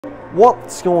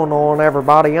What's going on,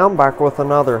 everybody? I'm back with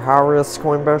another high-risk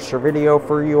Coinbuster video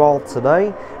for you all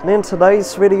today. And in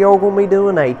today's video, we're going to be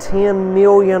doing a $10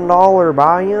 million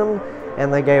buy-in.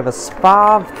 And they gave us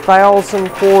 5,000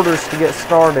 quarters to get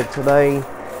started today.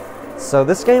 So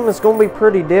this game is going to be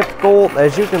pretty difficult.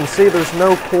 As you can see, there's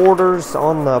no quarters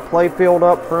on the playfield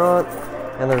up front.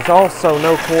 And there's also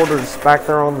no quarters back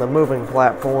there on the moving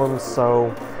platforms.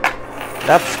 So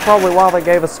that's probably why they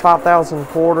gave us 5,000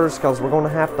 quarters, because we're going to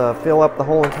have to fill up the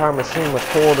whole entire machine with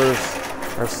quarters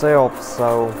ourselves.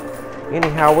 So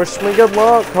anyhow, wish me good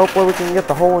luck. Hopefully we can get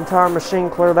the whole entire machine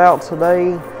cleared out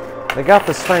today. They got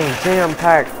this thing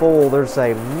jam-packed full. There's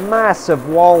a massive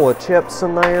wall of chips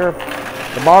in there.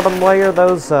 The bottom layer,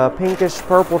 those pinkish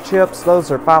purple chips,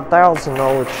 those are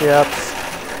 $5,000 chips.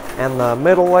 And the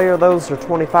middle layer, those are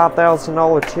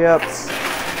 $25,000 chips.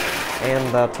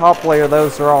 And the top layer,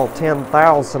 those are all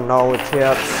 $10,000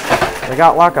 chips. They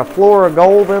got like a floor of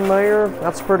gold in there.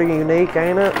 That's pretty unique,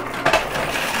 ain't it?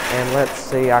 And let's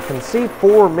see, I can see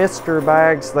 4 mystery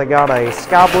bags. They got a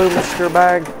sky blue mystery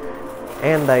bag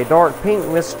and a dark pink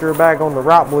mystery bag on the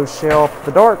right blue shelf.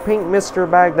 The dark pink mystery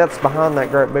bag, that's behind that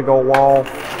great big old wall.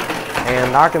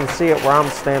 And I can see it where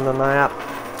I'm standing at.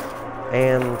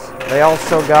 And they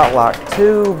also got like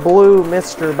 2 blue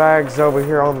mystery bags over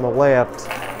here on the left.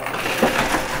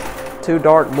 2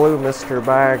 dark blue mystery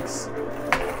bags.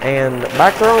 And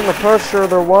back there on the pusher,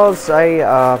 there was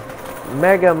a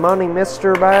mega money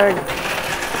mystery bag.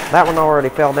 That one already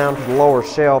fell down to the lower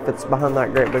shelf. It's behind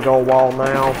that great big old wall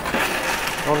now.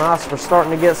 Oh nice, we're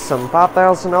starting to get some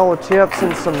 $5,000 chips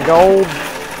and some gold.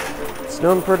 It's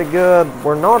doing pretty good.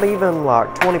 We're not even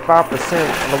like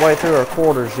 25% of the way through our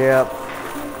quarters yet.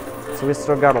 So we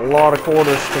still got a lot of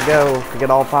quarters to go to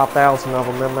get all 5,000 of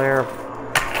them in there.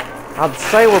 I'd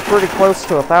say we're pretty close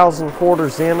to 1,000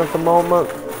 quarters in at the moment.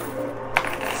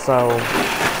 So,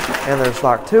 and there's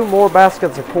like 2 more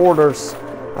baskets of quarters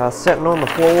sitting on the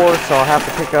floor, so I'll have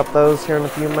to pick up those here in a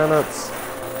few minutes.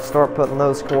 Start putting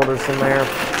those quarters in there.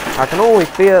 I can only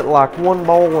fit like 1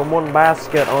 bowl and 1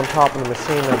 basket on top of the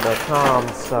machine at a time,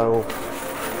 so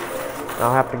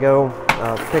I'll have to go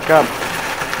pick up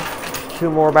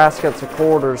 2 more baskets of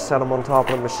quarters, set them on top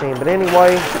of the machine. But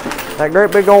anyway, that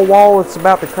great big old wall, it's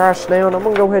about to crash down. I'm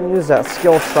going to go ahead and use that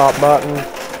skill stop button.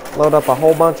 Load up a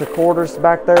whole bunch of quarters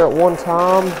back there at one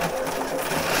time.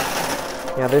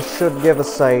 Yeah, this should give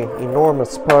us a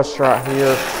enormous push right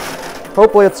here.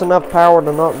 Hopefully it's enough power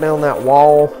to knock down that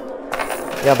wall.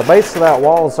 Yeah, the base of that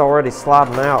wall is already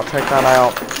sliding out. Check that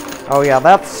out. Oh yeah,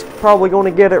 that's probably going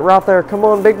to get it right there. Come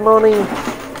on, big money.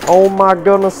 Oh my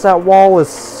goodness, that wall is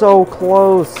so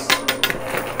close.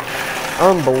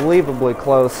 Unbelievably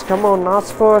close. Come on,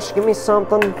 nice push. Give me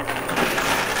something.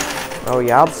 Oh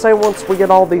yeah, I'd say once we get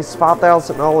all these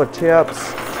 $5,000 chips.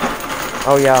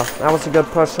 Oh yeah, that was a good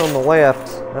push on the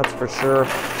left. That's for sure.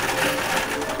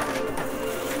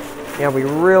 Yeah, we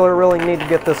really need to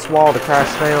get this wall to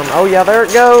crash down. Oh yeah, there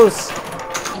it goes.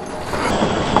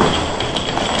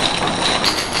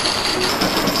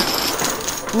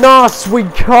 Nice, we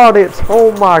got it.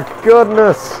 Oh my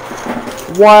goodness.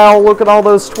 Wow, look at all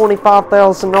those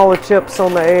 $25,000 chips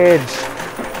on the edge.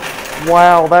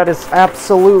 Wow, that is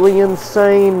absolutely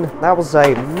insane. That was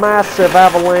a massive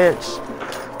avalanche.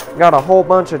 Got a whole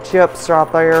bunch of chips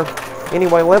right there.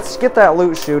 Anyway, let's get that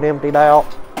loot chute emptied out.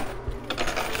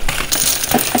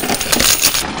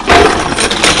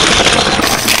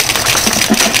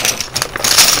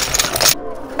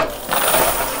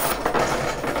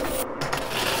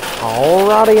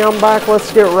 Alrighty, I'm back.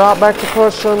 Let's get right back to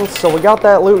pushing. So we got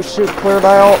that loot chute cleared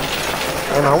out.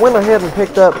 And I went ahead and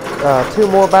picked up 2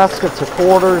 more baskets of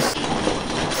quarters.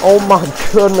 Oh my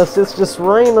goodness, it's just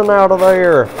raining out of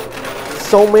there.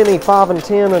 So many 5 and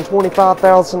 10 and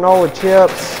 $25,000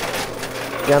 chips.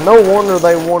 Yeah, no wonder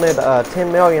they wanted a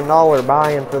 $10 million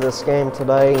buy-in for this game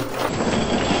today.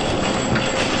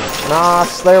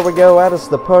 Nice, there we go. That is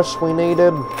the push we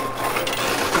needed.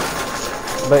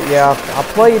 But yeah, I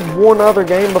played one other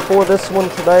game before this one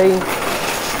today,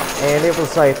 and it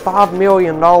was a $5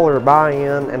 million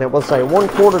buy-in, and it was a 1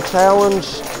 quarter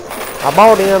challenge. I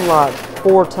bought in like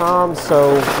 4 times,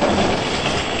 so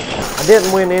I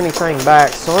didn't win anything back.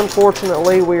 So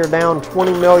unfortunately, we are down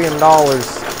 $20 million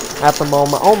at the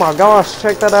moment. Oh my gosh,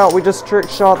 check that out. We just trick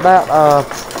shot that,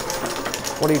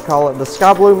 what do you call it? The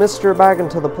sky blue mystery bag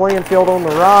into the playing field on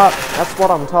the right. That's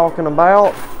what I'm talking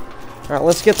about. Alright,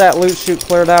 let's get that loot chute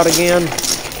cleared out again.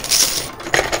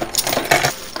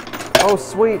 Oh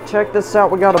sweet, check this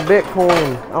out, we got a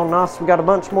Bitcoin. Oh nice, we got a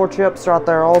bunch more chips right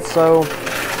there also.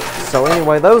 So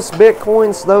anyway, those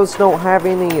Bitcoins, those don't have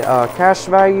any cash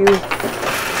value.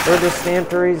 They're just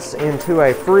entries into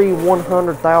a free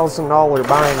 $100,000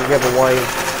 buying giveaway.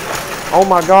 Oh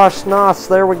my gosh, nice,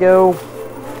 there we go.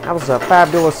 That was a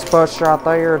fabulous push right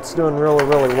there. It's doing really,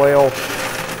 really well.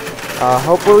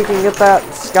 Hopefully we can get that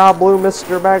sky blue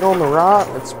mystery bag on the right.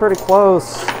 It's pretty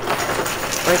close.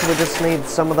 I think we just need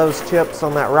some of those chips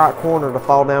on that right corner to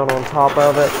fall down on top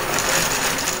of it.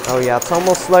 Oh yeah, it's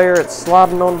almost there. It's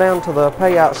sliding on down to the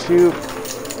payout chute.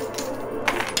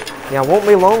 Yeah, it won't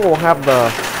be long. We'll have the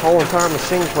whole entire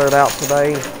machine cleared out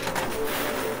today.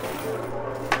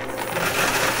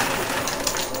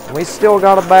 We still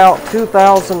got about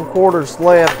 2,000 quarters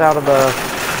left out of the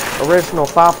original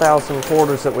 5,000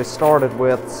 quarters that we started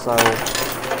with, so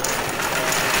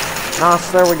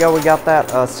nice, there we go. We got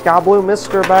that sky blue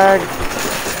mystery bag.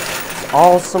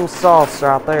 Awesome sauce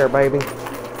right there, baby.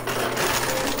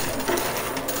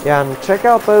 Yeah, and check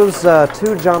out those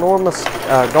two ginormous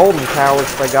golden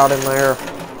towers they got in there.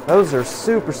 Those are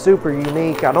super, super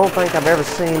unique. I don't think I've ever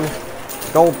seen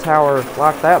a gold tower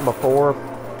like that before.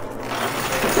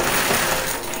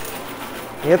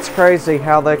 It's crazy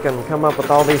how they can come up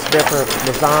with all these different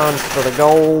designs for the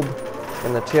gold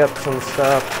and the chips and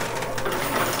stuff.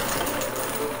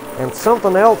 And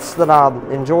something else that I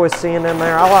enjoy seeing in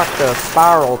there, I like the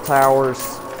spiral towers.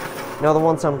 You know the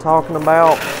ones I'm talking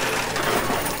about?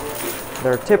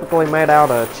 They're typically made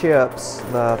out of chips,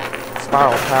 the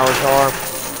spiral towers are.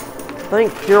 I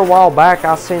think here a while back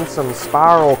I seen some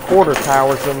spiral quarter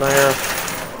towers in there.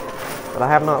 But I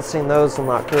have not seen those in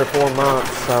like 3 or 4 months,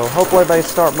 so hopefully they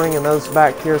start bringing those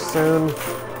back here soon.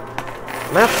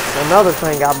 And that's another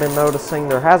thing I've been noticing.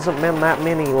 There hasn't been that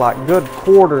many like good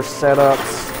quarter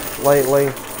setups lately.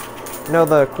 You know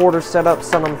the quarter setups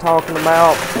that I'm talking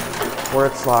about, where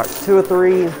it's like 2 or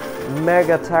 3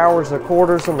 mega towers of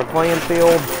quarters in the playing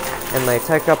field, and they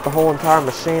take up the whole entire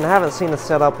machine. I haven't seen a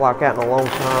setup like that in a long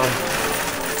time,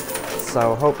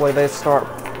 so hopefully they start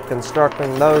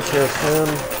constructing those here soon.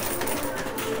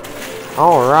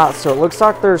 Alright, so it looks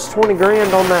like there's 20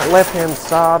 grand on that left hand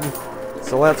side,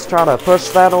 so let's try to push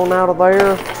that on out of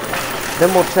there.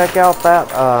 Then we'll check out that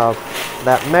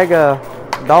that mega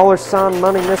 $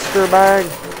 money mystery bag,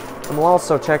 and we'll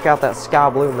also check out that sky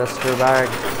blue mystery bag.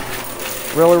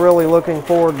 Really looking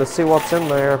forward to see what's in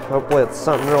there. Hopefully it's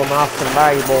something real nice and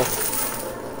valuable.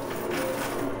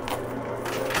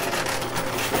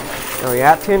 Oh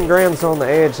yeah, 10 grand's on the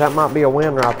edge. That might be a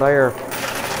win right there.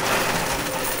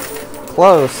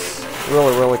 Close.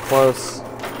 Really close.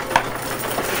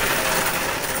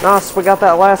 Nice, we got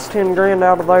that last 10 grand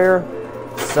out of there.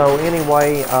 So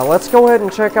anyway, let's go ahead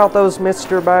and check out those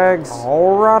mystery bags.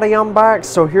 Alrighty, I'm back.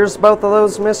 So here's both of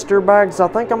those mystery bags. I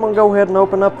think I'm going to go ahead and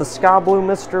open up the sky blue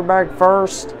mystery bag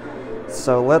first.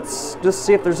 So let's just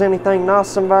see if there's anything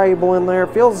nice and valuable in there.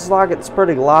 Feels like it's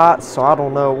pretty light, so I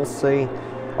don't know. We'll see.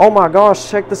 Oh my gosh,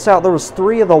 check this out. There was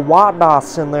 3 of the white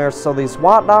dice in there. So these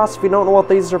white dice, if you don't know what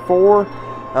these are for,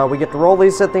 we get to roll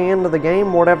these at the end of the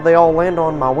game. Whatever they all land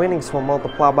on, my winnings will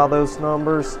multiply by those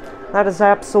numbers. That is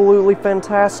absolutely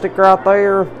fantastic right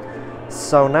there.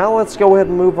 So now let's go ahead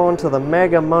and move on to the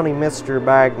Mega Money Mystery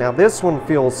Bag. Now this one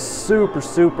feels super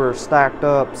stacked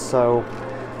up. So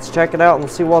let's check it out and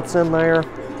see what's in there.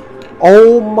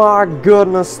 Oh my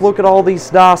goodness, look at all these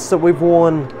dice that we've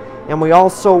won. And we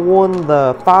also won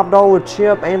the $5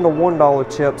 chip and the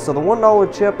 $1 chip. So the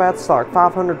 $1 chip, that's like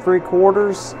 500 free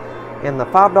quarters. And the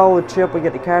 $5 chip, we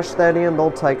get to cash that in.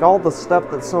 They'll take all the stuff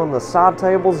that's on the side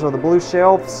tables or the blue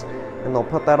shelves, and they'll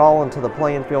put that all into the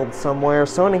playing field somewhere.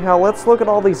 So anyhow, let's look at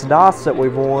all these dice that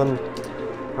we've won.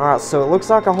 Alright, so it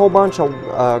looks like a whole bunch of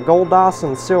gold dice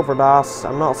and silver dice.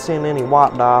 I'm not seeing any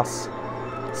white dice.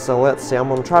 So let's see, I'm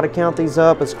going to try to count these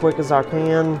up as quick as I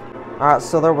can. Alright,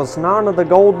 so there was 9 of the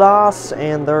gold dice,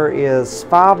 and there is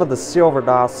 5 of the silver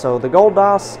dice. So the gold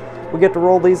dice, we get to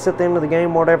roll these at the end of the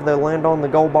game. Whatever they land on, the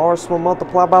gold bars will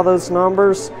multiply by those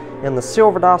numbers. And the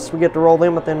silver dice, we get to roll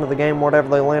them at the end of the game. Whatever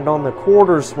they land on, the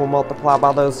quarters will multiply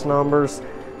by those numbers.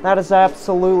 That is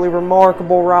absolutely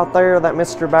remarkable right there. That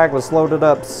mystery bag was loaded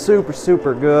up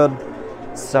super good.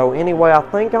 So anyway, I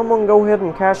think I'm going to go ahead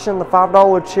and cash in the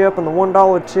 $5 chip and the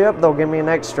 $1 chip. They'll give me an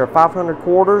extra 500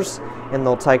 quarters. And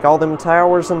they'll take all them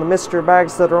towers and the mystery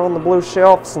bags that are on the blue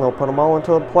shelves, and they'll put them all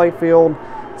into the play field.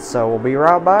 So we'll be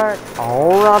right back.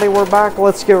 Alrighty, we're back.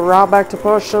 Let's get right back to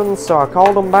pushing. So I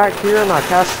called them back here and I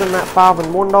cashed in that $5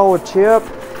 and $1 chip.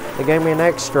 They gave me an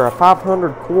extra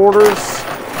 500 quarters.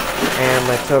 And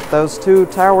they took those 2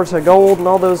 towers of gold and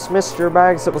all those mystery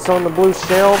bags that was on the blue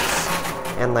shelves,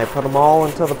 and they put them all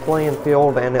into the playing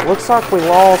field. And it looks like we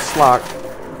lost like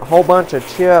a whole bunch of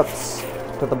chips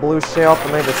to the blue shelf,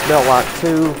 and they just built like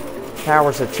 2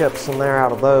 towers of chips in there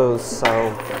out of those. So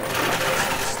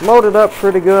It's loaded up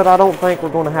pretty good. I don't think we're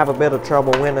going to have a bit of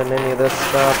trouble winning any of this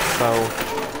stuff,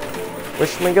 so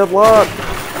wish me good luck.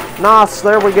 Nice,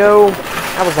 there we go.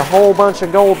 That was a whole bunch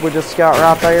of gold we just got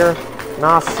right there.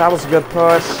 Nice, that was a good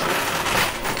push.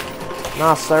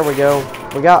 Nice, there we go.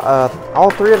 We got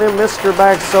all 3 of them mystery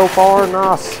bags so far.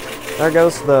 Nice. There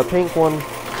goes the pink one.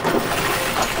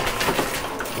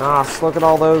 Nice, look at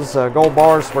all those gold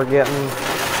bars we're getting.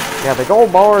 Yeah, the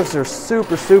gold bars are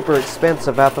super, super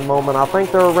expensive at the moment. I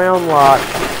think they're around like,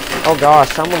 oh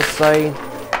gosh, I'm going to say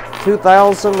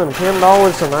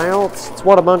 $2,010 an ounce. It's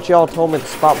what a bunch of y'all told me the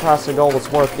spot price of gold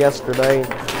was worth yesterday.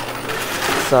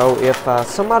 So if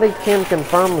somebody can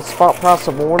confirm the spot price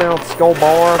of a 1 ounce gold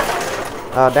bar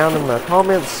down in the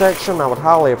comments section, I would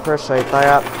highly appreciate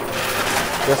that.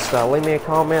 Just leave me a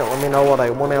comment, let me know what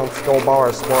a 1 ounce gold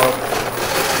bar is worth.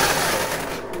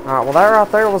 Alright, well that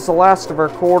right there was the last of our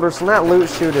quarters, and that loot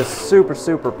chute is super,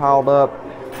 super piled up.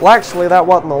 Well, actually, that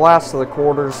wasn't the last of the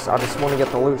quarters. I just want to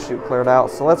get the loot chute cleared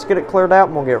out. So let's get it cleared out,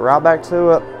 and we'll get right back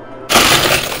to it.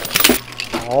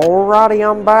 Alrighty,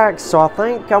 I'm back. So I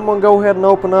think I'm going to go ahead and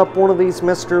open up one of these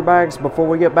mystery bags before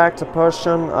we get back to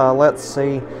pushing. Let's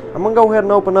see. I'm going to go ahead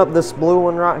and open up this blue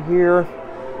one right here.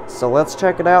 So let's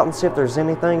check it out and see if there's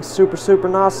anything super, super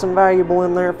nice and valuable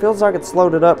in there. It feels like it's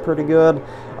loaded up pretty good.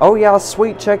 Oh yeah,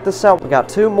 sweet, check this out. We got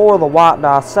 2 more of the white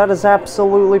dice. That is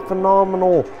absolutely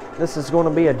phenomenal. This is going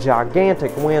to be a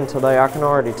gigantic win today, I can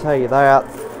already tell you that.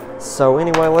 So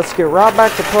anyway, let's get right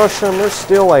back to pushing. There's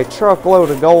still a truckload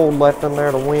of gold left in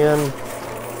there to win.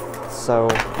 So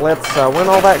let's win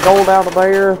all that gold out of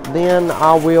there. Then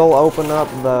I will open up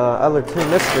the other 2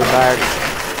 mystery bags.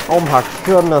 Oh my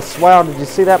goodness, wow, did you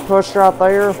see that push right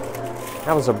there?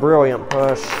 That was a brilliant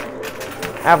push.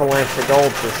 Avalanche of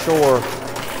gold for sure.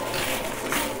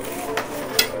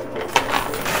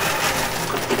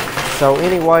 So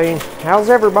anyway, how's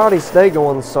everybody's day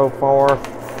going so far?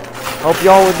 Hope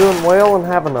y'all are doing well and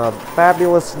having a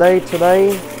fabulous day today.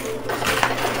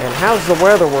 And how's the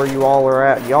weather where you all are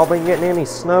at? Y'all been getting any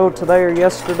snow today or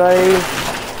yesterday?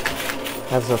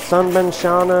 Has the sun been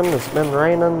shining? It's been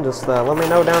raining? Just let me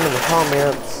know down in the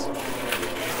comments.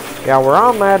 Yeah, where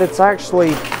I'm at, it's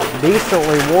actually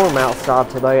decently warm outside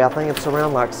today. I think it's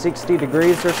around like 60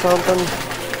 degrees or something.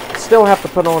 Still have to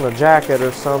put on a jacket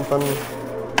or something.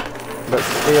 But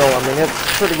still, I mean,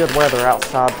 it's pretty good weather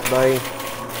outside today.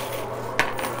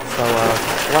 So,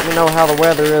 let me know how the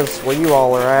weather is where you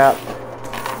all are at.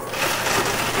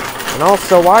 And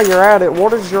also, while you're at it,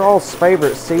 what is your all's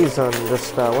favorite season?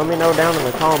 Just let me know down in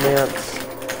the comments.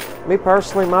 Me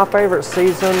personally, my favorite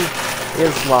season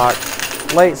is like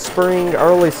late spring,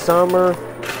 early summer.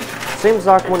 Seems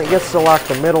like when it gets to like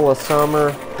the middle of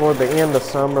summer, toward the end of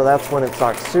summer, that's when it's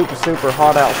like super, super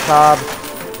hot outside.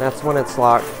 That's when it's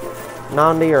like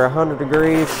 90 or 100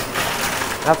 degrees.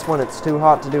 That's when it's too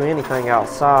hot to do anything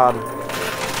outside.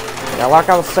 Yeah, like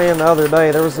I was saying the other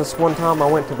day, there was this one time I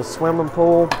went to the swimming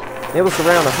pool. It was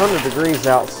around 100 degrees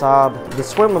outside. The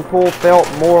swimming pool felt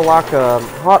more like a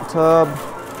hot tub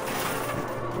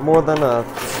more than a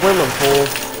swimming pool.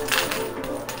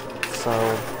 So,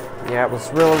 yeah, it was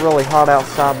really, really hot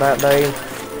outside that day.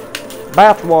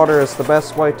 Bath water is the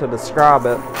best way to describe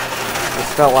it. It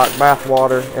felt like bath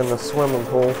water in the swimming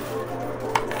pool.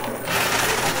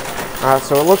 Alright,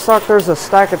 so it looks like there's a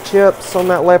stack of chips on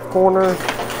that left corner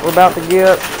we're about to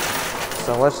get.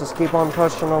 So let's just keep on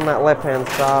pushing on that left-hand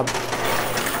side.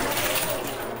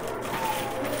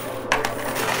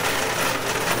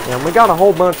 And we got a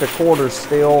whole bunch of quarters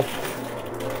still.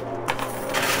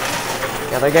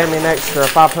 Yeah, they gave me an extra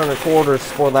 500 quarters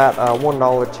for that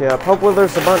 $1 chip. Hopefully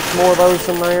there's a bunch more of those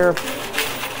in there.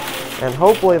 And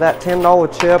hopefully that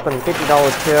 $10 chip and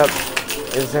 $50 chip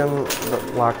is in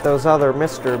like those other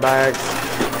mystery bags.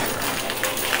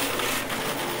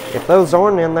 If those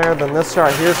aren't in there, then this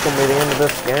right here is going to be the end of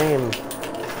this game.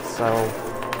 So,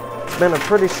 it's been a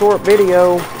pretty short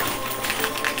video.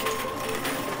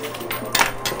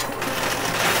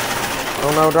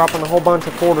 Oh no, dropping a whole bunch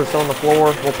of quarters on the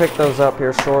floor. We'll pick those up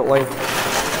here shortly.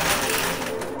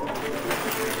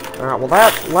 Alright, well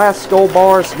that last gold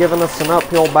bar is giving us an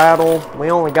uphill battle.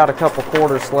 We only got a couple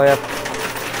quarters left.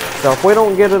 So if we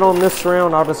don't get it on this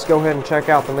round, I'll just go ahead and check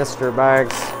out the mystery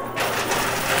bags.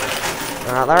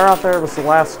 Alright, that right there was the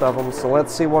last of them, so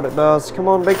let's see what it does. Come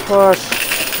on, big push.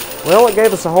 Well, it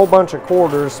gave us a whole bunch of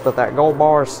quarters, but that gold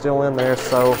bar is still in there,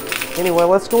 so anyway,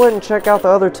 let's go ahead and check out the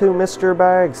other 2 mystery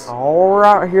bags.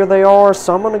 Alright, here they are.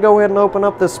 So I'm going to go ahead and open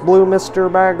up this blue mystery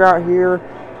bag right here.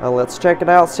 Let's check it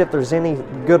out, see if there's any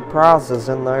good prizes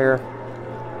in there.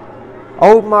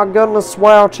 Oh my goodness,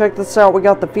 wow, check this out. We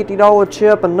got the $50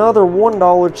 chip, another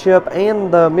 $1 chip,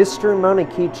 and the mystery money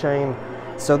keychain.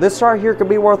 So this right here could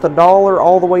be worth $1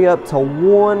 all the way up to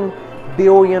 $1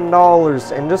 billion.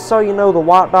 And just so you know, the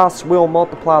white dice will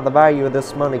multiply the value of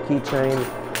this money keychain.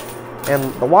 And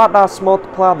the white dice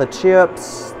multiply the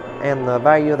chips and the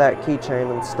value of that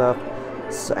keychain and stuff.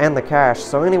 And the cash.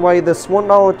 So anyway, this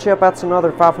 $1 chip, that's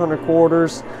another 500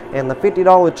 quarters. And the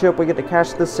 $50 chip, we get to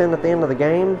cash this in at the end of the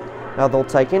game. They'll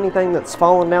take anything that's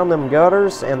fallen down them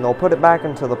gutters and they'll put it back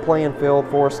into the playing field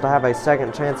for us to have a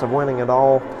second chance of winning it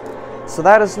all. So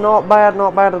that is not bad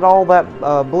at all. That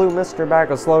blue mystery bag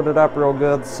was loaded up real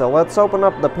good. So let's open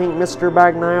up the pink mystery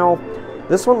bag now.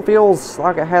 This one feels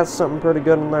like it has something pretty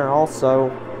good in there also.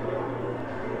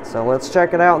 So let's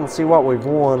check it out and see what we've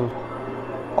won.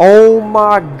 Oh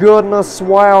my goodness,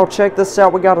 wow, check this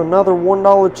out. We got another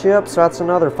 $1 chip, so that's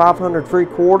another 500 free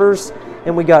quarters.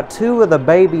 And we got 2 of the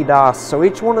baby dice. So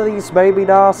each one of these baby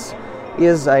dice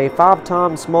is a 5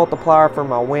 times multiplier for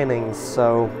my winnings.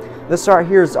 So this right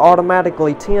here is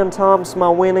automatically 10 times my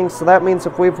winnings. So that means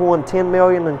if we've won 10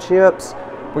 million in chips,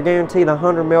 we're guaranteed a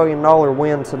 $100 million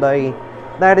win today.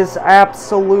 That is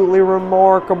absolutely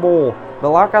remarkable.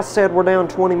 But like I said, we're down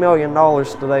 $20 million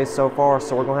today so far,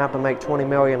 so we're going to have to make $20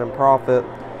 million in profit.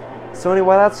 So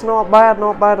anyway, that's not bad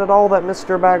at all. That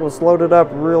mystery bag was loaded up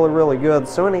really good.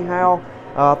 So anyhow,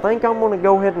 I think I'm going to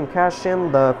go ahead and cash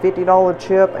in the $50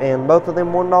 chip and both of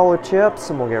them $1 chips,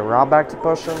 and we'll get right back to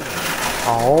pushing.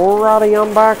 Alrighty,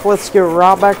 I'm back. Let's get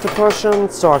right back to pushing.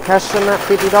 So I cashed in that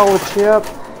 $50 chip.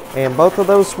 And both of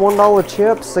those $1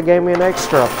 chips, they gave me an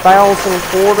extra 1,000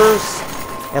 quarters.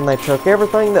 And they took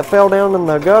everything that fell down in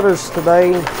the gutters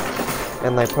today,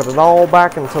 and they put it all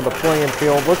back into the playing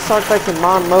field. Looks like they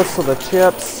combined most of the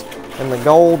chips and the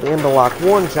gold into like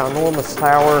one ginormous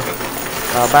tower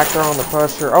back there on the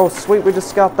pusher. Oh, sweet, we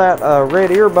just got that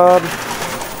red earbud.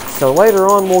 So later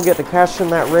on, we'll get to cash in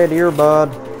that red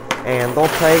earbud, and they'll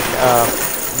take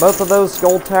both of those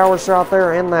gold towers right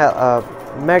there and that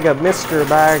mega mystery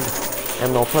bag,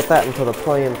 and they'll put that into the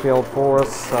playing field for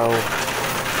us. So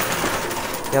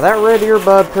yeah, that red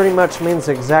earbud pretty much means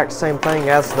the exact same thing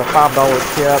as the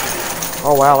 $5 chip.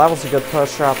 Oh wow, that was a good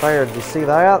push right there. Did you see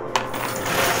that?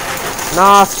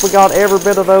 Nice, we got every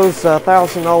bit of those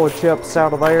 $1,000 chips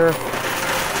out of there.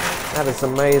 That is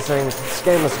amazing. This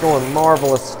game is going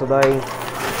marvelous today.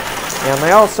 And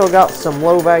they also got some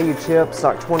low value chips,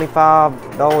 like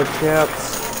 $25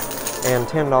 chips and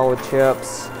 $10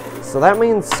 chips. So that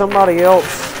means somebody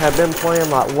else had been playing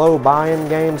like low buy-in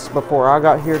games before I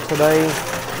got here today.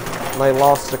 They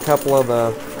lost a couple of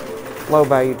the low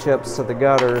value chips to the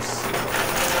gutters.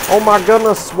 Oh my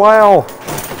goodness, wow.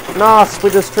 Nice, we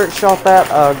just trick shot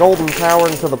that golden tower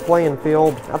into the playing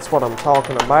field. That's what I'm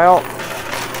talking about.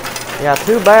 Yeah,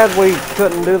 too bad we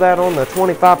couldn't do that on the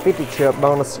 25-50 chip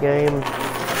bonus game.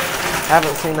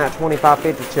 Haven't seen that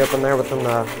 25-50 chip in there within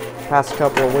the past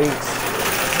couple of weeks.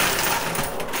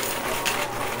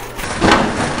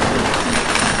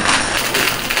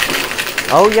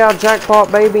 Oh yeah, jackpot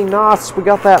baby, nice. We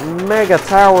got that mega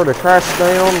tower to crash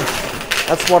down.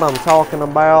 That's what I'm talking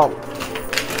about.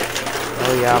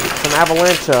 Oh yeah, some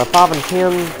avalanche $5,000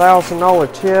 and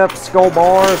 $10,000 chips, gold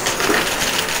bars.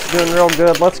 Doing real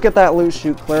good. Let's get that loot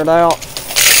chute cleared out.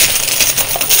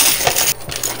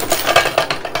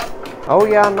 Oh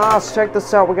yeah, nice. Check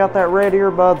this out. We got that red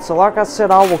earbud. So like I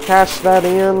said, I will cash that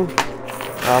in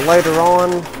later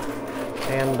on.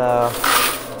 And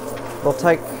they'll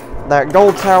take that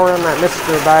gold tower in that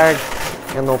mystery bag,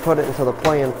 and they'll put it into the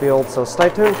playing field. So stay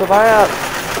tuned for that.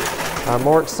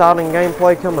 More exciting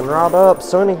gameplay coming right up.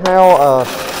 So anyhow,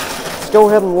 let's go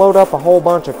ahead and load up a whole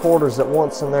bunch of quarters at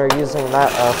once in there using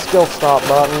that skill stop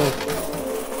button.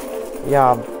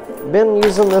 Yeah, I've been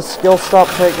using this skill stop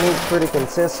technique pretty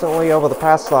consistently over the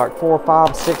past like 4,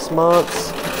 5, 6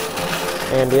 months,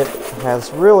 and it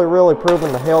has really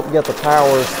proven to help get the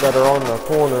towers that are on the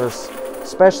corners,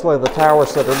 especially the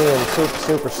towers that are being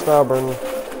super stubborn.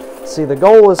 See, the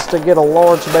goal is to get a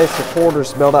large base of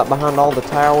quarters built up behind all the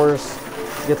towers,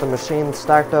 get the machine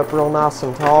stacked up real nice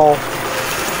and tall,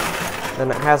 and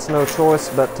it has no choice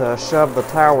but to shove the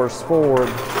towers forward.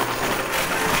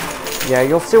 Yeah,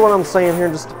 you'll see what I'm saying here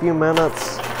in just a few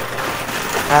minutes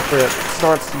after it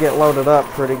starts to get loaded up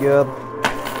pretty good.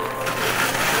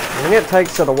 I mean, it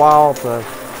takes it a while to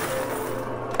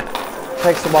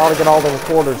get all them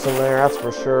quarters in there, that's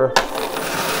for sure.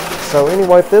 So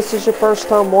anyway, if this is your first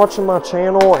time watching my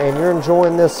channel and you're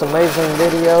enjoying this amazing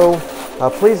video,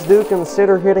 please do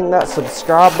consider hitting that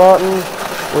subscribe button.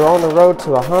 We're on the road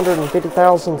to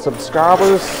 150,000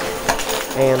 subscribers,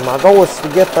 and my goal is to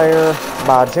get there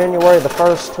by January the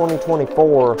 1st,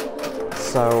 2024.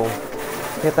 So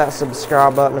hit that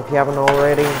subscribe button if you haven't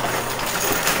already.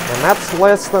 And that's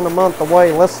less than a month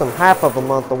away, less than half of a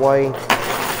month away.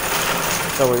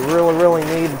 So we really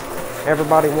need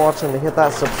everybody watching to hit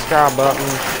that subscribe button.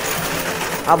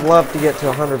 I'd love to get to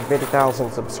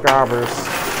 150,000 subscribers.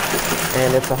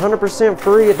 And it's 100%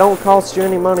 free. It don't cost you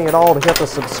any money at all to hit the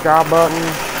subscribe button.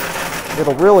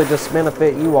 It'll really just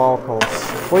benefit you all, because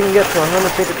if we can get to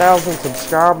 150,000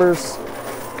 subscribers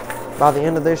by the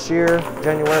end of this year,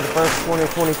 January the 1st,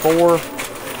 2024,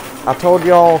 I told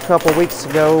y'all a couple weeks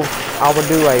ago I would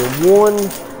do a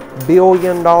 $1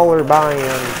 billion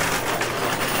buy-in.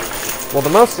 Well,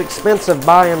 the most expensive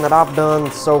buy-in that I've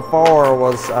done so far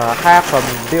was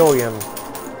 $500 million.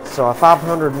 So a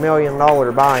 $500 million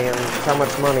buy-in. That's how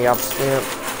much money I've spent.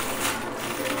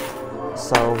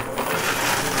 So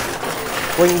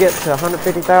if we can get to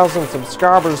 150,000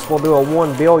 subscribers, we'll do a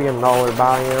 $1 billion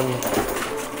buy-in.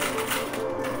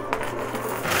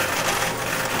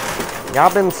 Yeah,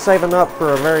 I've been saving up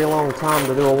for a very long time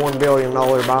to do a $1 billion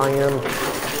buy-in,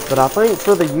 but I think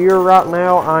for the year right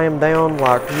now, I am down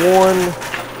like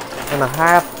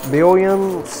 $1.5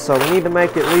 billion, so we need to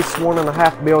make at least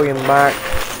 $1.5 billion back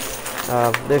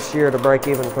this year to break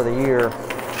even for the year,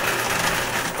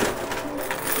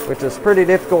 which is pretty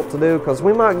difficult to do, because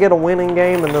we might get a winning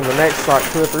game, and then the next like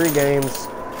 2 or 3 games,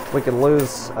 we could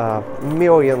lose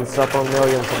millions upon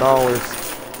millions of dollars.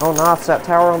 Oh nice, that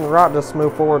tower on the right just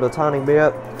moved forward a tiny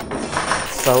bit.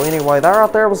 So anyway, that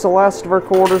right there was the last of our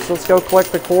quarters. Let's go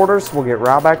collect the quarters. We'll get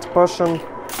right back to pushing.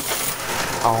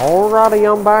 Alrighty,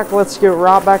 I'm back. Let's get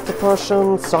right back to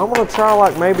pushing. So I'm going to try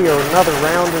like maybe another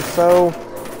round or so.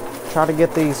 Try to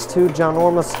get these 2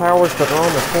 ginormous towers that are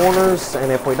on the corners.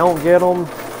 And if we don't get them,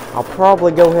 I'll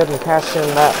probably go ahead and cash in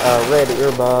that red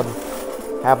earbud.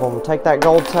 Have them take that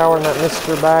gold tower in that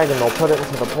mystery bag, and they'll put it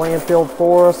into the playing field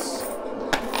for us.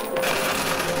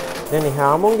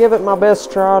 Anyhow, I'm going to give it my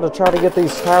best try to get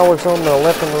these towers on the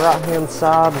left and the right hand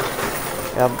side.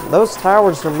 Those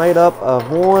towers are made up of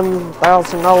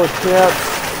 $1,000 chips,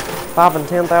 $5,000 and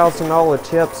 $10,000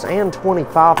 chips, and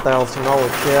 $25,000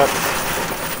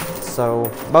 chips. So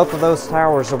both of those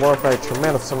towers are worth a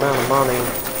tremendous amount of money.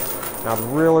 I'd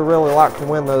really like to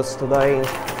win those today.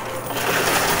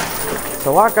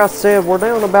 So like I said, we're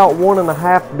down about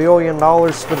 $1.5 billion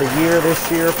for the year this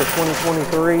year for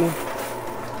 2023.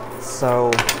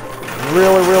 So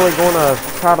really going to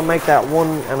try to make that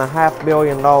 $1.5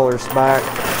 billion back.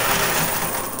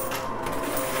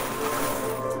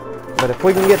 But if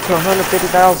we can get to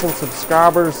 150,000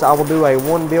 subscribers, I will do a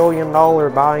 $1 billion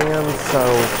buy-in. So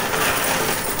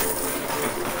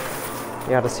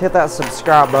yeah, just hit that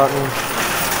subscribe button.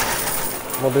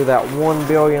 We'll do that $1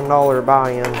 billion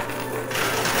buy-in.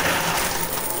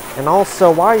 And also,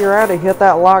 while you're at it, hit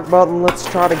that like button. Let's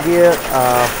try to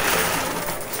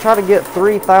get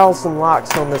 3,000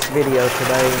 likes on this video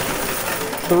today.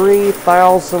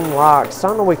 3,000 likes.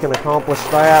 I know we can accomplish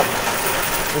that.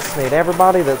 Just need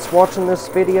everybody that's watching this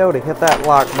video to hit that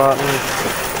like button.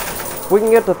 If we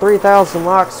can get to 3,000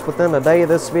 likes within a day of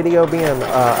this video being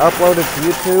uploaded to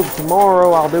YouTube,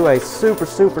 tomorrow I'll do a super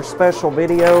special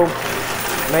video.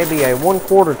 Maybe a 1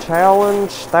 quarter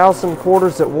challenge, 1,000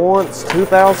 quarters at once,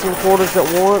 2,000 quarters at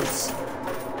once.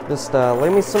 Just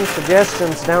leave me some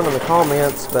suggestions down in the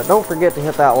comments, but don't forget to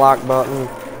hit that like button.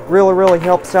 Really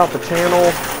helps out the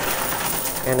channel,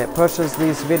 and it pushes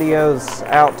these videos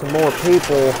out to more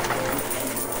people.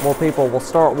 More people will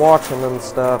start watching and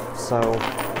stuff, so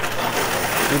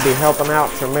you'd be helping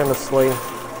out tremendously.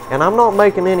 And I'm not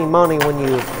making any money when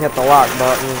you hit the like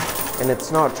button, and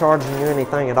it's not charging you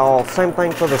anything at all. Same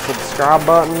thing for the subscribe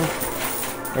button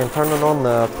and turning on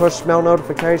the push bell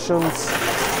notifications.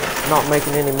 Not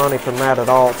making any money from that at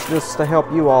all. It's just to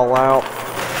help you all out.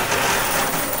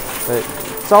 But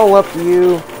it's all up to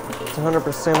you. It's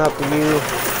 100% up to you.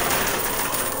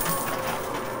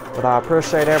 But I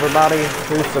appreciate everybody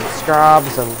who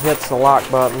subscribes and hits the like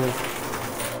button.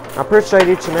 I appreciate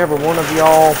each and every one of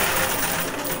y'all.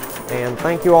 And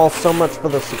thank you all so much for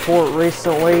the support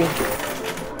recently.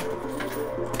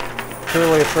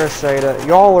 Truly appreciate it.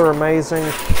 Y'all are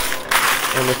amazing.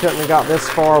 And we couldn't have got this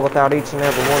far without each and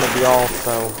every one of y'all,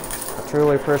 so I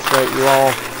truly appreciate you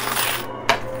all.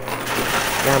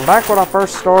 And back when I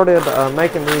first started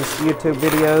making these YouTube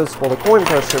videos, well, the coin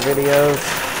pusher videos,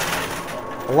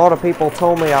 a lot of people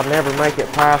told me I'd never make it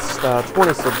past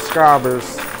 20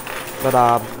 subscribers, but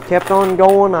I kept on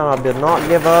going, and I did not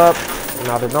give up, and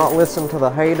I did not listen to the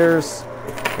haters.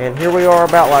 And here we are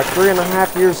about like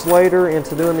 3.5 years later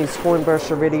into doing these coin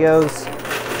pusher videos,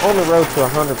 on the road to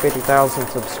 150,000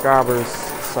 subscribers.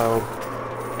 So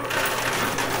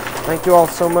thank you all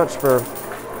so much for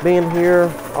being here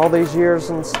all these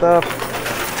years and stuff.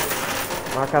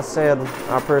 Like I said,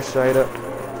 I appreciate it.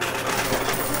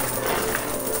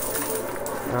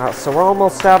 Alright, so we're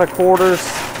almost out of quarters.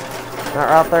 That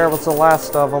right there was the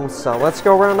last of them. So let's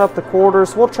go round up the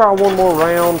quarters. We'll try one more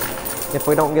round. If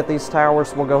we don't get these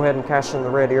towers, we'll go ahead and cash in the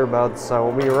red earbuds. So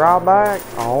we'll be right back.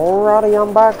 Alrighty,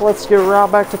 I'm back. Let's get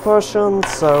right back to pushing.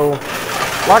 So,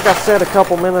 like I said a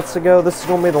couple minutes ago, this is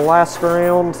going to be the last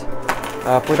round.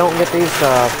 If we don't get these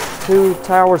 2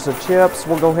 towers of chips,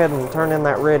 we'll go ahead and turn in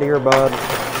that red earbud.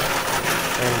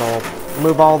 And they'll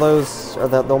move all those,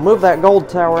 they'll move that gold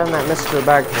tower and that mystery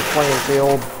bag to the playing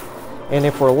field. And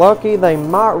if we're lucky, they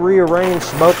might rearrange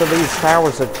both of these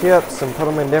towers of chips and put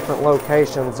them in different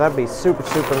locations. That'd be super,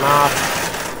 super nice.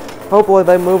 Hopefully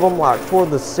they move them like toward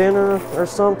the center or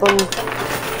something.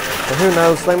 But who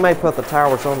knows, they may put the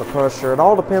towers on the pusher. It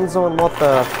all depends on what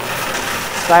the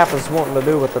staff is wanting to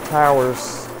do with the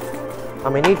towers. I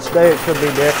mean, each day it could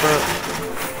be different.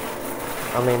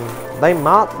 I mean, they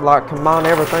might like combine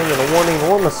everything in one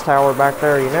enormous tower back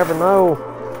there. You never know.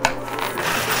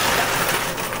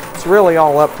 It's really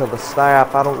all up to the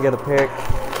staff. I don't get a pick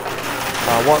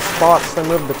what spots they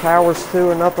move the towers to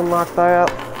or nothing like that.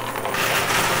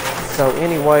 So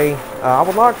anyway, I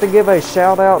would like to give a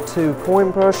shout out to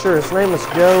Coin Pusher. His name is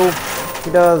Joe.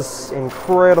 He does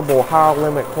incredible high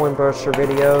limit coin pusher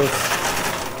videos.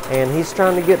 And he's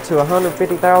trying to get to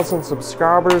 150,000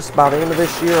 subscribers by the end of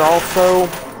this year also.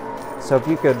 So if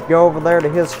you could go over there to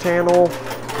his channel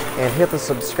and hit the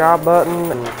subscribe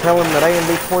button and tell him that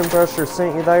A&D Coin Pusher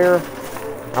sent you there,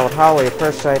 I would highly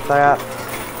appreciate that.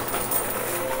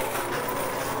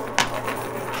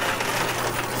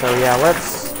 So yeah,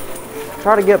 let's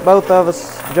try to get both of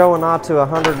us, Joe and I, to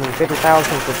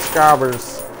 150,000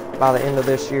 subscribers by the end of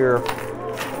this year.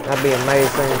 That'd be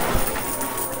amazing.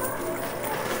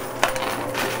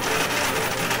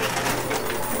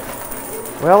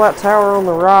 Well, that tower on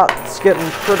the right is getting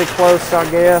pretty close, I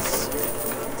guess.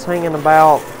 It's hanging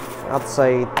about, I'd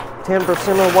say, 10%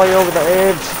 of the way over the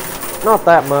edge. Not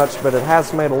that much, but it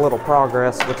has made a little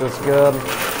progress, which is good.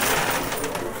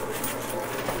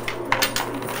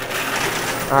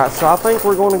 Alright, so I think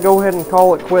we're going to go ahead and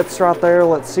call it quits right there.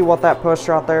 Let's see what that push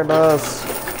right there does.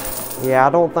 Yeah,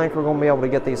 I don't think we're going to be able to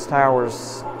get these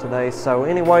towers today. So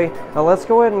anyway, let's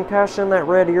go ahead and cash in that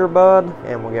red earbud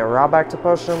and we'll get right back to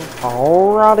pushing.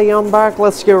 Alrighty, I'm back.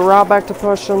 Let's get right back to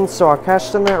pushing. So I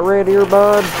cashed in that red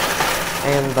earbud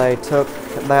and they took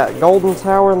that golden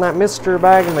tower and that mystery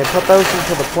bag and they put those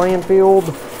into the playing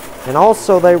field. And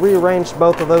also they rearranged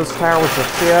both of those towers of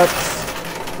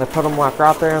chips. They put them like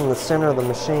right there in the center of the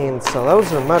machine. So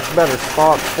those are much better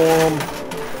spots for them.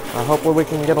 Hopefully we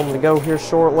can get them to go here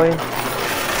shortly.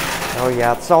 Oh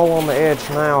yeah, it's all on the edge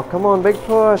now. Come on, big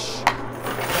push.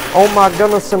 Oh my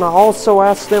goodness, and I also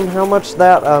asked them how much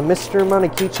that Mr. Money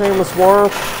keychain was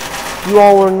worth. You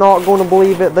all are not going to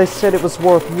believe it. They said it was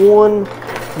worth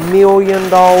 $1 million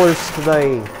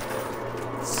today.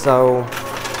 So,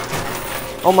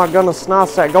 oh my goodness,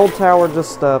 nice. That gold tower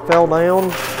just fell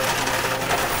down.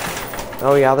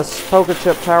 Oh yeah, this poker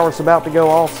chip tower is about to go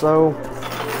also.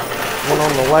 One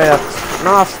on the left.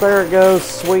 Nice, there it goes.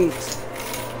 Sweet.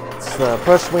 It's the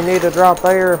push we needed right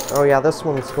there. Oh yeah, this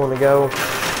one's going to go.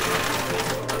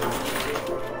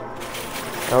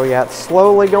 Oh yeah, it's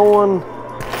slowly going.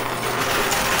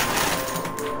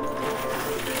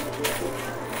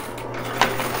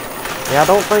 Yeah, I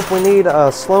don't think we need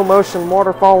a slow motion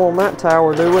waterfall on that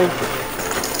tower, do we?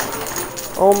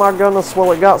 Oh my goodness,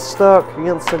 well it got stuck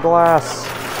against the glass.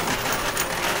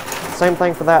 Same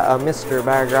thing for that mystery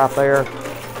bag right there.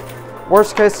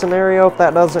 Worst case scenario, if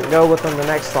that doesn't go within the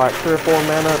next like 3 or 4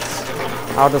 minutes,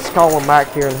 I'll just call them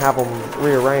back here and have them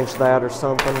rearrange that or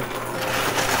something.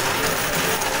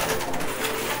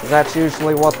 That's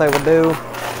usually what they would do.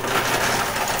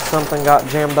 Something got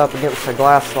jammed up against the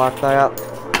glass like that.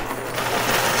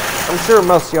 I'm sure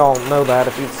most of y'all know that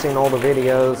if you've seen all the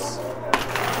videos.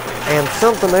 And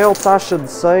something else I should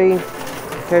say, in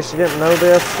case you didn't know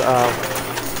this,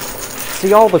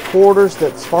 see all the quarters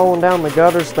that's falling down the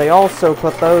gutters, they also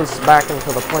put those back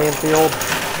into the playing field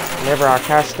whenever I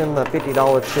cashed in the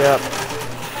 $50 chip.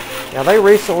 Now they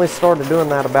recently started doing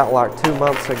that about like 2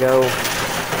 months ago.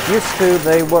 Used to,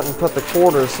 they wouldn't put the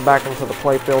quarters back into the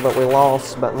play field that we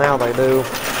lost, but now they do.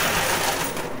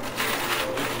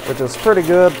 Which is pretty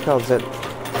good because you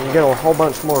can get a whole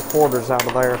bunch more quarters out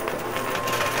of there.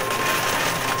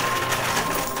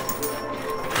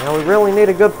 Now we really need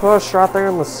a good push right there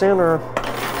in the center.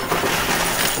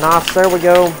 Nice, there we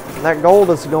go. That gold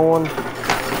is going.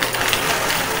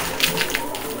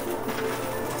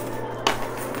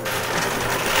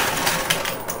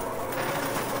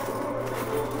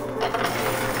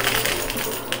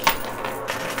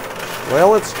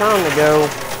 it's trying to go.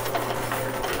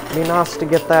 Be nice to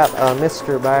get that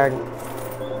mystery bag.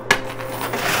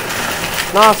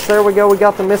 Nice, there we go. We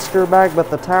got the mystery bag, but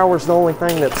the tower's the only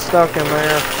thing that's stuck in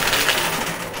there.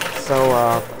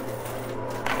 So,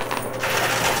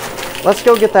 let's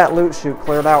go get that loot chute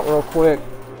cleared out real quick.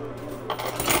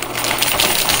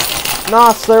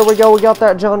 Nice, there we go. We got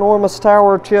that ginormous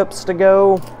tower of chips to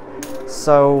go.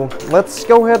 So, let's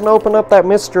go ahead and open up that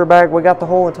mystery bag. We got the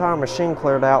whole entire machine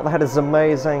cleared out. That is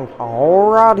amazing.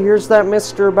 Alright, here's that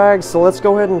mystery bag. So, let's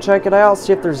go ahead and check it out.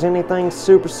 See if there's anything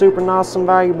super nice and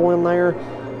valuable in there.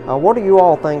 What do you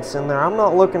all think's in there? I'm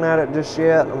not looking at it just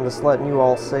yet. I'm just letting you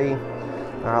all see.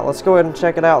 Alright, let's go ahead and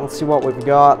check it out and see what we've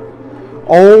got.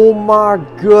 Oh my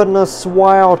goodness,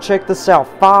 wow, check this out.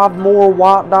 5 more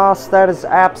white dice. That is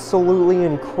absolutely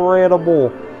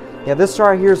incredible. Yeah, this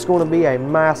right here is going to be a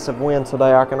massive win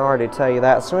today, I can already tell you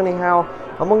that. So anyhow,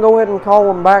 I'm going to go ahead and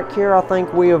call them back here. I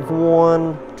think we have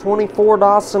won 24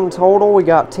 dice in total. We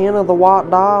got 10 of the white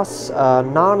dice,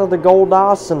 9 of the gold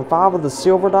dice, and 5 of the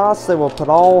silver dice. They will put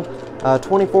all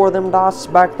 24 of them dice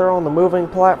back there on the moving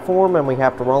platform, and we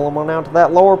have to roll them on out to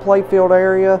that lower playfield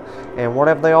area. And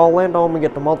whatever they all land on, we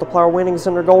get to multiply our winnings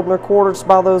and their gold and their quarters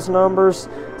by those numbers.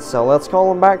 So let's call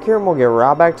them back here, and we'll get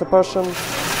right back to pushing.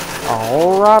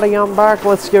 Alrighty, I'm back.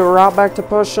 Let's get right back to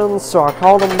pushing. So I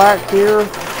called them back here.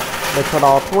 They put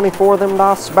all 24 of them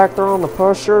dice back there on the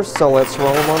pusher. So let's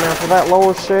roll them on out to that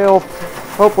lower shelf.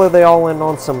 Hopefully they all end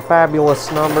on some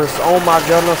fabulous numbers. Oh my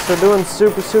goodness, they're doing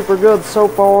super good so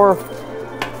far.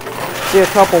 See a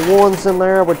couple ones in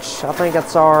there, which I think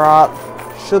that's alright.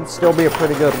 Should still be a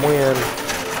pretty good win.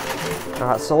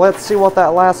 Alright, so let's see what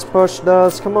that last push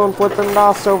does. Come on, flip them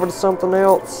dice over to something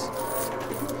else.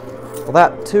 Well,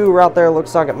 that 2 right there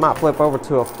looks like it might flip over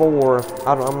to a 4.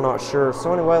 I'm not sure.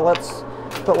 So anyway, let's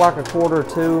put like a quarter or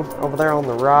 2 over there on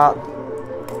the right.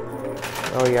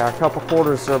 Oh yeah, a couple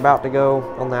quarters are about to go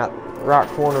on that right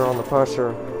corner on the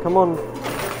pusher. Come on.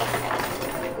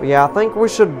 Yeah, I think we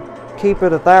should keep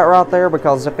it at that right there,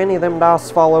 because if any of them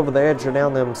dice fall over the edge or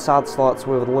down them side slots,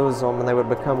 we would lose them and they would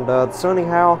become duds. So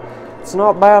anyhow, it's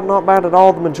not bad at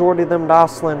all. The majority of them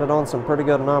dice landed on some pretty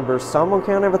good numbers. So I'm going to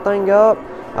count everything up,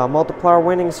 multiply our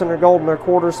winnings and their gold and their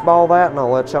quarters by all that, and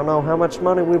I'll let y'all know how much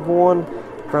money we've won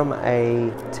from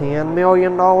a $10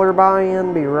 million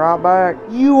buy-in. Be right back.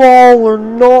 You all are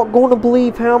not going to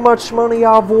believe how much money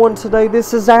I've won today.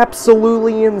 This is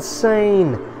absolutely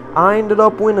insane. I ended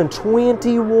up winning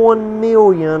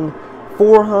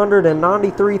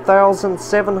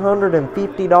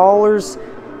 $21,493,750.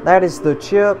 That is the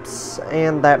chips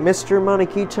and that mystery money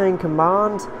keychain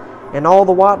combined. And all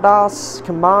the white dice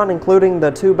combined, including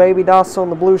the 2 baby dice on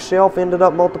the blue shelf, ended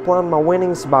up multiplying my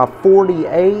winnings by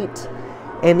 48.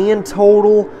 And in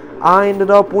total, I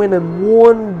ended up winning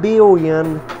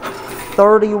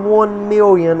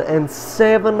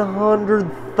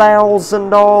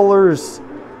 $1,031,700,000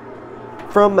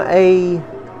 from a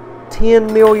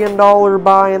 $10 million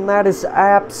buy-in. That is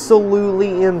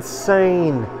absolutely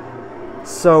insane.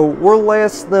 So we're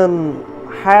less than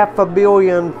 $500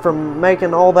 million from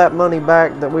making all that money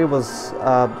back that we was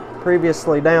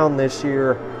previously down this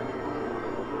year.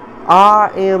 I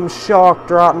am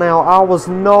shocked right now. I was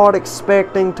not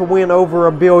expecting to win over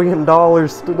 $1 billion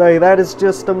today. That is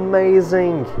just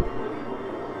amazing.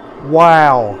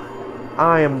 Wow.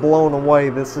 I am blown away.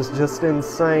 This is just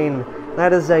insane.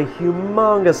 That is a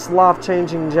humongous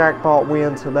life-changing jackpot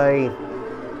win today.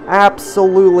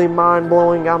 Absolutely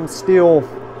mind-blowing. I'm still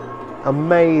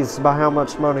amazed by how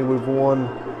much money we've won.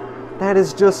 That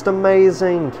is just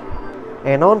amazing.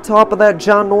 And on top of that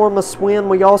ginormous win,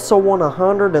 we also won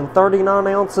 139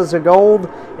 ounces of gold,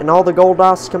 and all the gold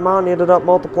dice combined ended up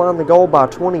multiplying the gold by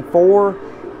 24.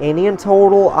 And in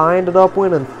total, I ended up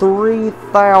winning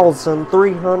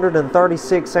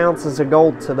 3,336 ounces of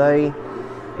gold today.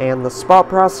 And the spot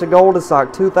price of gold is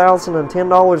like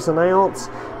 $2,010 an ounce.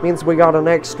 Means we got an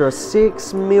extra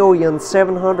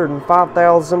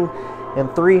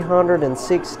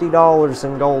 $6,705,360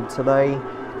 in gold today.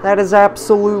 That is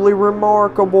absolutely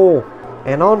remarkable.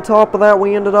 And on top of that,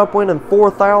 we ended up winning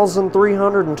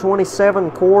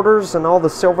 4,327 quarters, and all the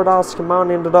silver dice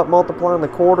combined ended up multiplying the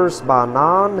quarters by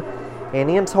 9. And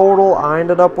in total, I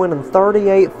ended up winning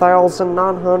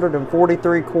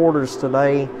 38,943 quarters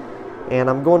today. And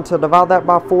I'm going to divide that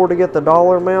by 4 to get the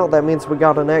dollar amount. That means we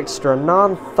got an extra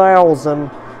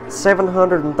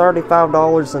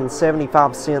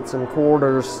 $9,735.75 in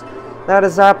quarters. That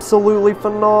is absolutely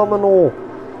phenomenal.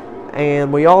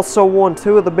 And we also won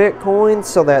 2 of the Bitcoins,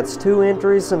 so that's 2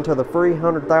 entries into the free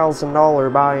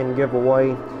 $100,000 buy-in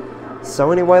giveaway.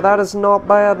 So anyway, that is not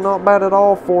bad at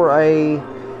all for a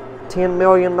 $10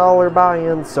 million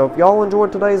buy-in. So if y'all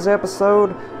enjoyed today's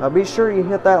episode, be sure you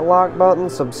hit that like button,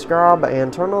 subscribe,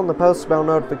 and turn on the post bell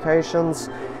notifications.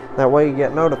 That way you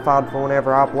get notified for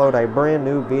whenever I upload a brand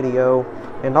new video.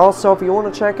 And also, if you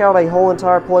want to check out a whole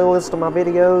entire playlist of my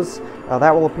videos,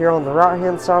 that will appear on the right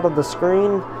hand side of the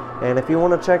screen. And if you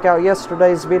want to check out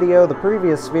yesterday's video, the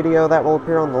previous video, that will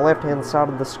appear on the left hand side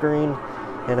of the screen.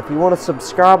 And if you want to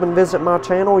subscribe and visit my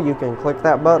channel, you can click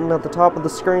that button at the top of the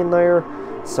screen there.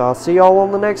 So I'll see y'all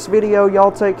on the next video.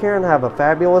 Y'all take care and have a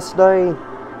fabulous day.